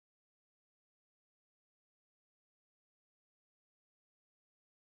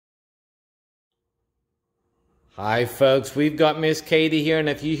Hi folks, we've got Miss Katie here, and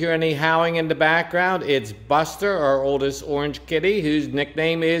if you hear any howling in the background, it's Buster, our oldest orange kitty, whose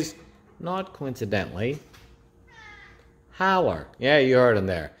nickname is, not coincidentally, Howler. Yeah, you heard him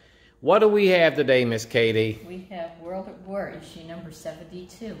there. What do we have today, Miss Katie? We have World at War, issue number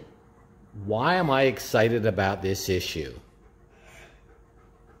 72. Why am I excited about this issue?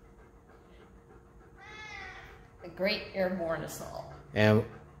 A great airborne assault.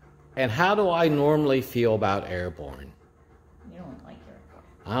 And how do I normally feel about airborne? You don't like airborne.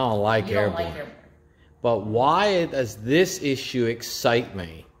 I don't like you airborne. Don't like airborne. But why does this issue excite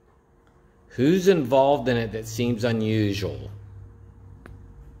me? Who's involved in it that seems unusual?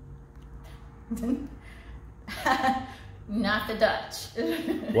 Not the Dutch.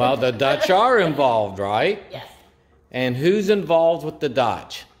 Well, the Dutch are involved, right? Yes. And who's involved with the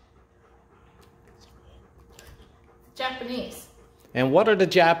Dutch? Japanese. And what are the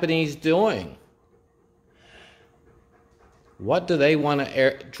Japanese doing? What do they want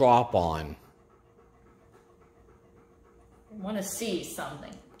to drop on? They want to see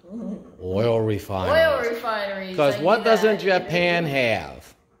something. Oil refineries. Oil refineries. Because what doesn't Japan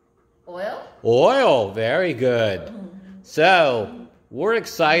have? Oil? Oil. Very good. So, we're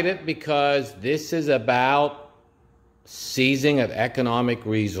excited because this is about seizing of economic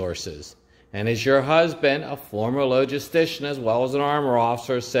resources. And as your husband, a former logistician as well as an armor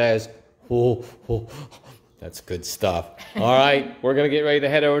officer, says, oh, that's good stuff. All right, we're going to get ready to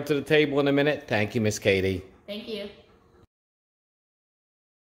head over to the table in a minute. Thank you, Miss Katie. Thank you.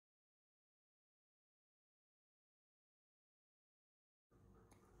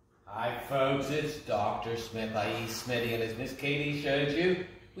 Hi, folks. It's Dr. Smith, i.e. Smitty, and as Miss Katie showed you,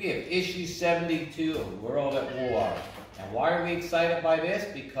 we have issue 72 of World at War. And why are we excited by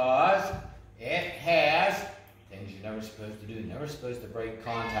this? Because it has things you're never supposed to do. You're never supposed to break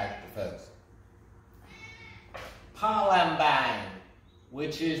contact with folks. PALEMBANG,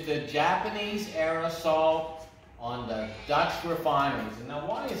 which is the Japanese air assault on the Dutch refineries. And now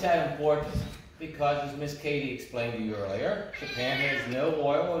why is that important? Because, as Miss Katie explained to you earlier, Japan has no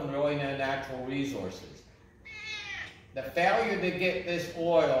oil and really no natural resources. The failure to get this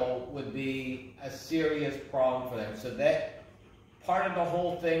oil would be a serious problem for them. So that part of the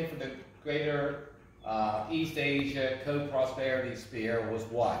whole thing for the greater East Asia co-prosperity sphere was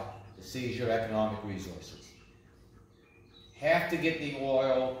what? To seize your economic resources. Have to get the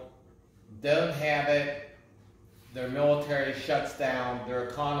oil, don't have it, their military shuts down, their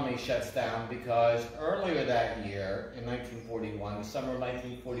economy shuts down, because earlier that year, in 1941, the summer of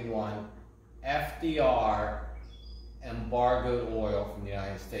 1941, FDR embargoed oil from the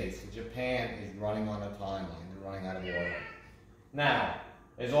United States. So Japan is running on a timeline. They're running out of oil. Now,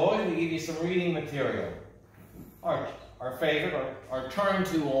 as always, we give you some reading material. Our favorite, our turn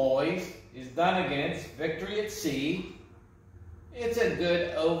to always, is Done Against, Victory at Sea. It's a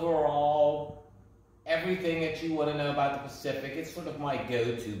good overall, everything that you want to know about the Pacific. It's sort of my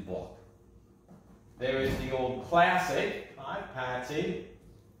go-to book. There is the old classic, hi Patsy,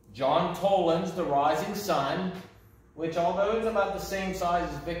 John Toland's The Rising Sun, which, although it's about the same size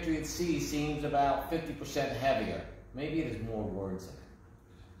as Victory at Sea, seems about 50% heavier. Maybe it has more words in it.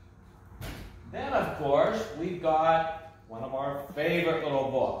 Then, of course, we've got one of our favorite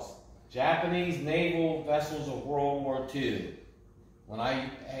little books, Japanese Naval Vessels of World War II. When I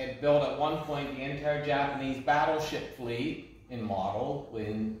had built at one point the entire Japanese battleship fleet in model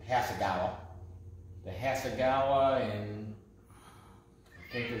in Hasegawa. The Hasegawa, and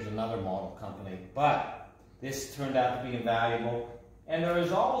I think there's another model company, but this turned out to be invaluable. And there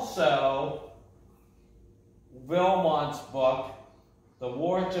is also Wilmot's book, The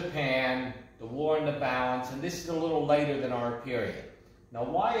War of Japan, The War in the Balance, and this is a little later than our period. Now,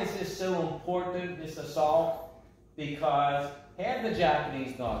 why is this so important, this assault? Because had the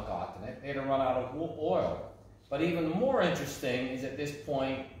Japanese not gotten it, they'd have run out of oil. But even more interesting is at this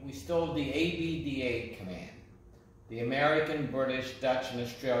point, we still have the ABDA command, the American, British, Dutch, and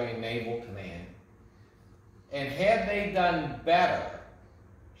Australian Naval Command. And had they done better,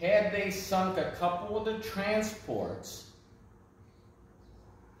 had they sunk a couple of the transports,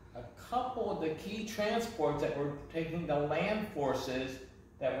 a couple of the key transports that were taking the land forces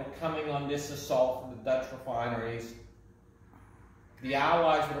that were coming on this assault from the Dutch refineries, the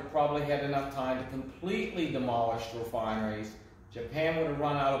Allies would have probably had enough time to completely demolish the refineries. Japan would have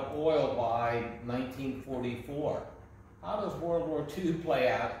run out of oil by 1944. How does World War II play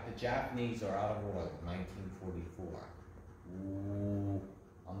out if the Japanese are out of oil in 1944? Ooh,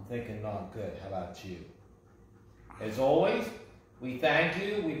 I'm thinking not good. How about you? As always, we thank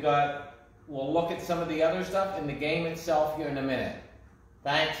you. We'll look at some of the other stuff in the game itself here in a minute.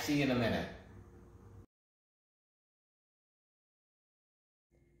 Thanks. See you in a minute.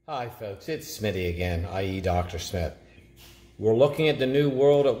 Hi folks, it's Smitty again, i.e. Dr. Smith. We're looking at the new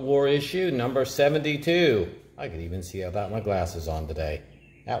World at War issue, number 72. I could even see without my glasses on today.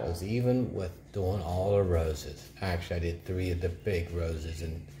 That was even with doing all the roses. Actually, I did 3 of the big roses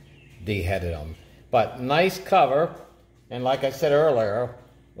and de-headed them. But nice cover, and like I said earlier,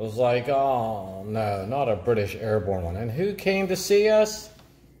 it was like, oh no, not a British airborne one. And who came to see us?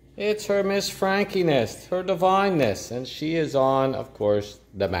 It's her Miss Frankiness, her divineness, and she is on, of course,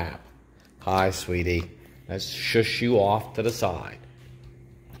 the map. Hi, sweetie. Let's shush you off to the side.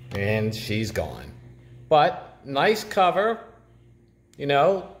 And she's gone. But, nice cover. You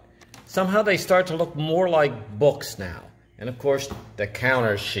know, somehow they start to look more like books now. And, of course, the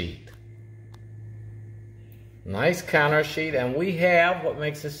counter sheet. Nice counter sheet, and we have, what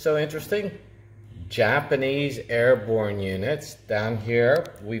makes this so interesting, Japanese airborne units. Down here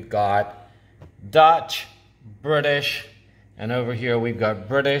we've got Dutch, British, and over here we've got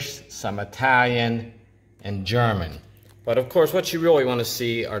British, some Italian, and German. But of course what you really want to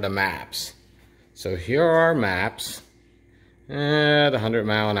see are the maps. So here are our maps. The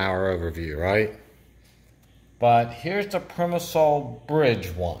 100-mile-an-hour overview, right? But here's the Promosol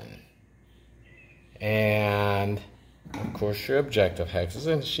Bridge one. And of course your objective hexes,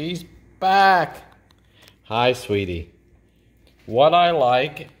 and she's back. Hi, sweetie. What I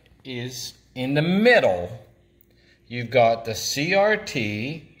like is in the middle, you've got the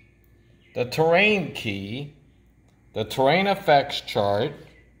CRT, the terrain key, the terrain effects chart,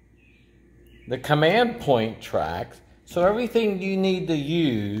 the command point tracks. So everything you need to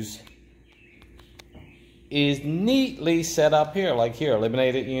use is neatly set up here. Like here,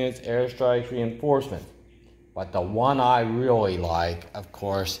 eliminated units, airstrikes, reinforcement. But the one I really like, of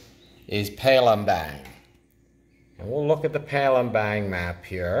course, is Palembang. And we'll look at the Palembang map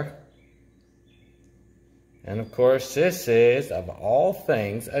here. And of course, this is, of all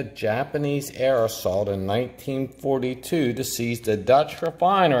things, a Japanese air assault in 1942 to seize the Dutch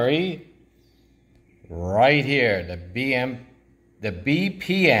refinery right here, the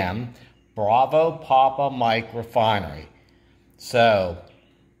BPM, Bravo Papa Mike refinery. So,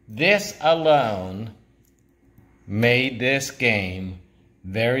 this alone made this game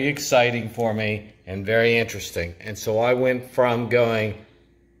very exciting for me and very interesting. And so I went from going,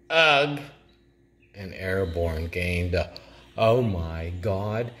 ugh, an airborne game to, oh my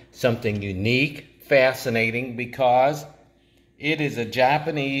God, something unique, fascinating, because it is a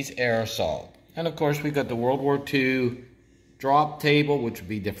Japanese air assault. And of course we got the World War II drop table, which would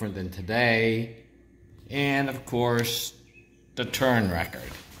be different than today. And of course, the turn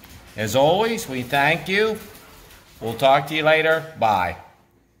record. As always, we thank you. We'll talk to you later. Bye.